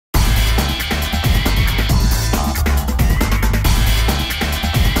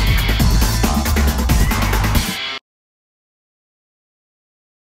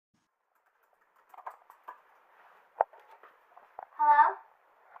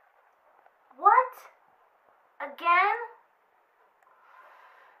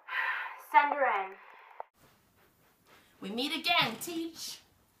We meet again, Teach.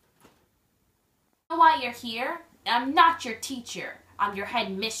 You know why you're here? I'm not your teacher. I'm your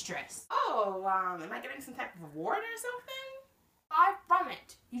head mistress. Oh, am I getting some type of award or something? Far from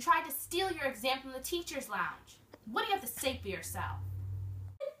it. You tried to steal your exam from the teacher's lounge. What do you have to say for yourself?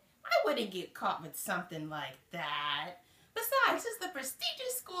 I wouldn't get caught with something like that. Besides, it's the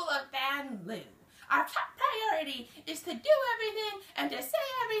prestigious school of Van Loo. Our top priority is to do everything and to say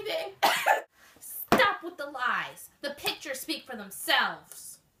everything. Stop with the lies. The pictures speak for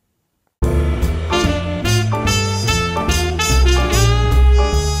themselves.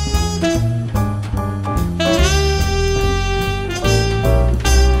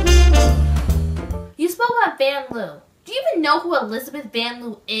 You spoke about Van Loo. Do you even know who Elizabeth Van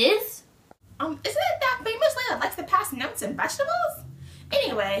Loo is? Isn't it that famous lady that likes to pass notes and vegetables?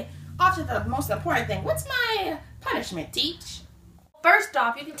 Anyway, off to the most important thing. What's my punishment, Teach? First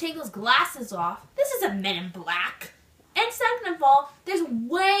off, you can take those glasses off. This isn't Men in Black. And second of all, there's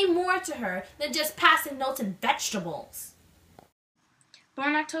way more to her than just passing notes and vegetables.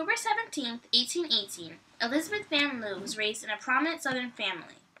 Born October 17th, 1818, Elizabeth Van Loo was raised in a prominent Southern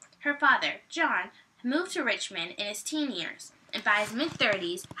family. Her father, John, moved to Richmond in his teen years, and by his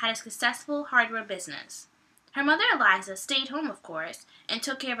mid-30s had a successful hardware business. Her mother, Eliza, stayed home, of course, and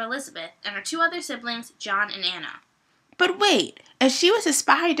took care of Elizabeth and her two other siblings, John and Anna. But wait, if she was a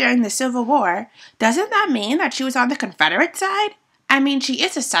spy during the Civil War, doesn't that mean that she was on the Confederate side? I mean, she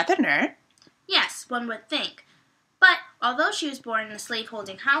is a Southerner. Yes, one would think. But although she was born in a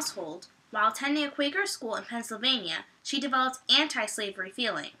slaveholding household, while attending a Quaker school in Pennsylvania, she developed anti-slavery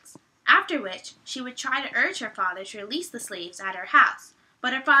feelings. After which, she would try to urge her father to release the slaves at her house,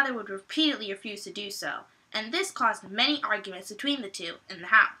 but her father would repeatedly refuse to do so, and this caused many arguments between the two in the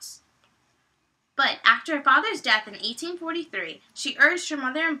house. But after her father's death in 1843, she urged her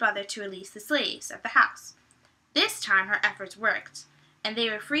mother and brother to release the slaves at the house. This time her efforts worked, and they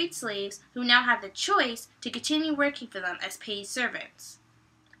were freed slaves who now had the choice to continue working for them as paid servants.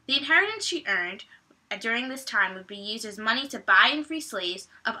 The inheritance she earned during this time would be used as money to buy and free slaves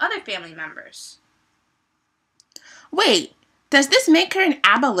of other family members. Wait, does this make her an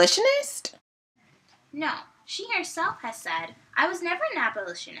abolitionist? No, she herself has said, "I was never an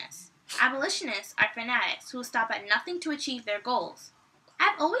abolitionist. Abolitionists are fanatics who will stop at nothing to achieve their goals.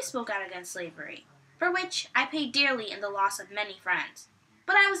 I've always spoke out against slavery, for which I paid dearly in the loss of many friends,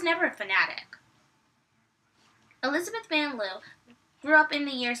 but I was never a fanatic." Elizabeth Van Loo grew up in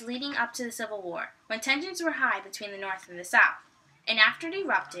the years leading up to the Civil War, when tensions were high between the North and the South, and after it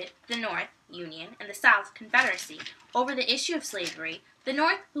erupted, the North, Union, and the South, Confederacy, over the issue of slavery, the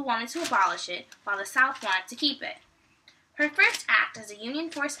North who wanted to abolish it, while the South wanted to keep it. Her first act as a Union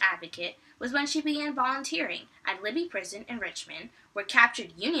force advocate was when she began volunteering at Libby Prison in Richmond, where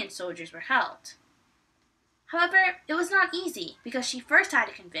captured Union soldiers were held. However, it was not easy, because she first had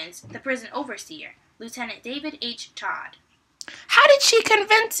to convince the prison overseer, Lieutenant David H. Todd. How did she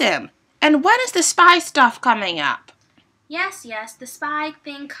convince him? And when is the spy stuff coming up? Yes, the spy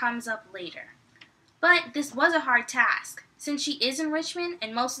thing comes up later. But this was a hard task. Since she is in Richmond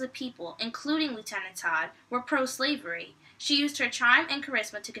and most of the people, including Lieutenant Todd, were pro-slavery, she used her charm and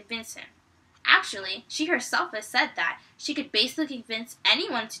charisma to convince him. Actually, she herself has said that she could basically convince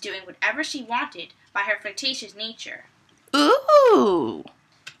anyone to doing whatever she wanted by her flirtatious nature. Ooh!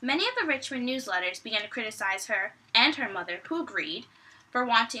 Many of the Richmond newsletters began to criticize her and her mother, who agreed, for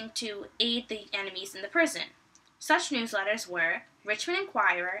wanting to aid the enemies in the prison. Such newsletters were Richmond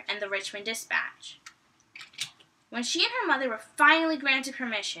Inquirer and the Richmond Dispatch. When she and her mother were finally granted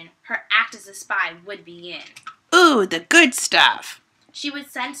permission, her act as a spy would begin. Ooh, the good stuff. She would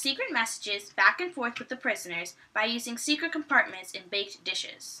send secret messages back and forth with the prisoners by using secret compartments in baked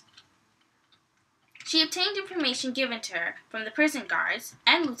dishes. She obtained information given to her from the prison guards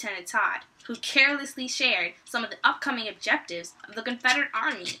and Lieutenant Todd, who carelessly shared some of the upcoming objectives of the Confederate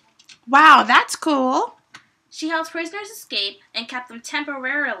Army. Wow, that's cool. She helped prisoners escape and kept them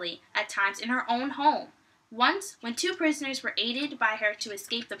temporarily, at times, in her own home. Once, when two prisoners were aided by her to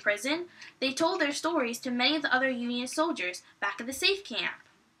escape the prison, they told their stories to many of the other Union soldiers back at the safe camp.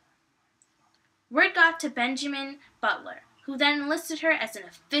 Word got to Benjamin Butler, who then enlisted her as an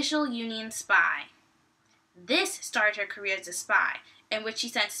official Union spy. This started her career as a spy, in which she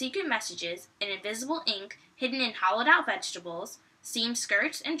sent secret messages in invisible ink hidden in hollowed-out vegetables, seamed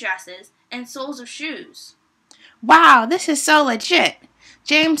skirts and dresses, and soles of shoes. Wow, this is so legit.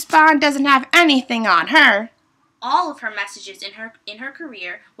 James Bond doesn't have anything on her. All of her messages in her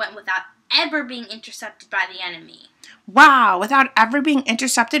career went without ever being intercepted by the enemy. Wow, without ever being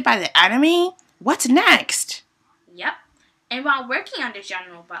intercepted by the enemy? What's next? Yep. And while working under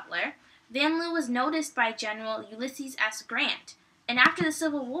General Butler, Van Lew was noticed by General Ulysses S. Grant, and after the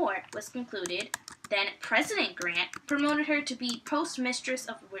Civil War was concluded, then President Grant promoted her to be Postmistress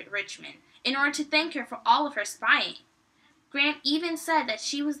of Richmond in order to thank her for all of her spying. Grant even said that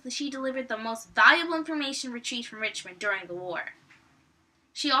she delivered the most valuable information retrieved from Richmond during the war.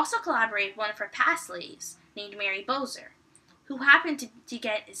 She also collaborated with one of her past slaves, named Mary Bozer, who happened to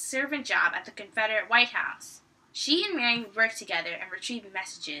get a servant job at the Confederate White House. She and Mary would work together and retrieve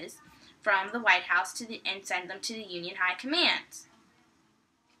messages from the White House and send them to the Union High Command.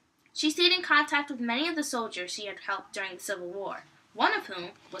 She stayed in contact with many of the soldiers she had helped during the Civil War, one of whom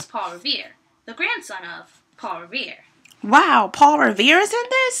was Paul Revere, the grandson of Paul Revere. Wow, Paul Revere is in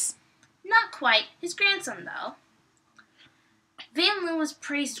this? Not quite. His grandson, though. Van Lew was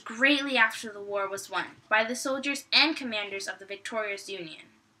praised greatly after the war was won by the soldiers and commanders of the victorious Union.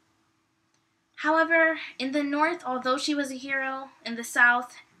 However, in the North, although she was a hero, in the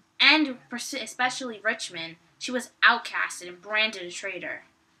South, and especially Richmond, she was outcasted and branded a traitor.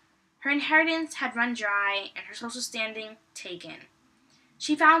 Her inheritance had run dry and her social standing taken.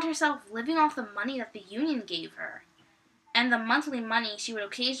 She found herself living off the money that the Union gave her, and the monthly money she would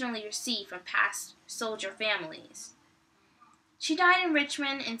occasionally receive from past soldier families. She died in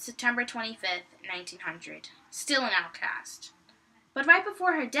Richmond on September 25th, 1900, still an outcast. But right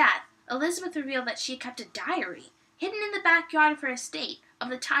before her death, Elizabeth revealed that she had kept a diary, hidden in the backyard of her estate, of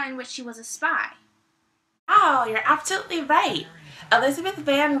the time in which she was a spy. Oh, you're absolutely right. Elizabeth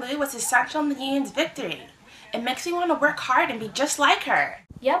Van Lew was essential in the Union's victory. It makes me want to work hard and be just like her.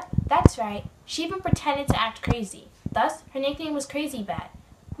 Yep, that's right. She even pretended to act crazy. Thus, her nickname was Crazy Bat.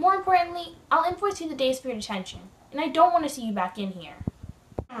 More importantly, I'll invoice you the days for your detention, and I don't want to see you back in here.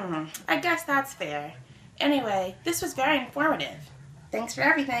 I guess that's fair. Anyway, this was very informative. Thanks for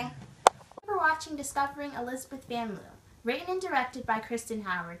everything. Thank you for watching Discovering Elizabeth Van Lew, written and directed by Kristen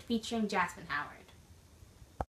Howard, featuring Jasmine Howard.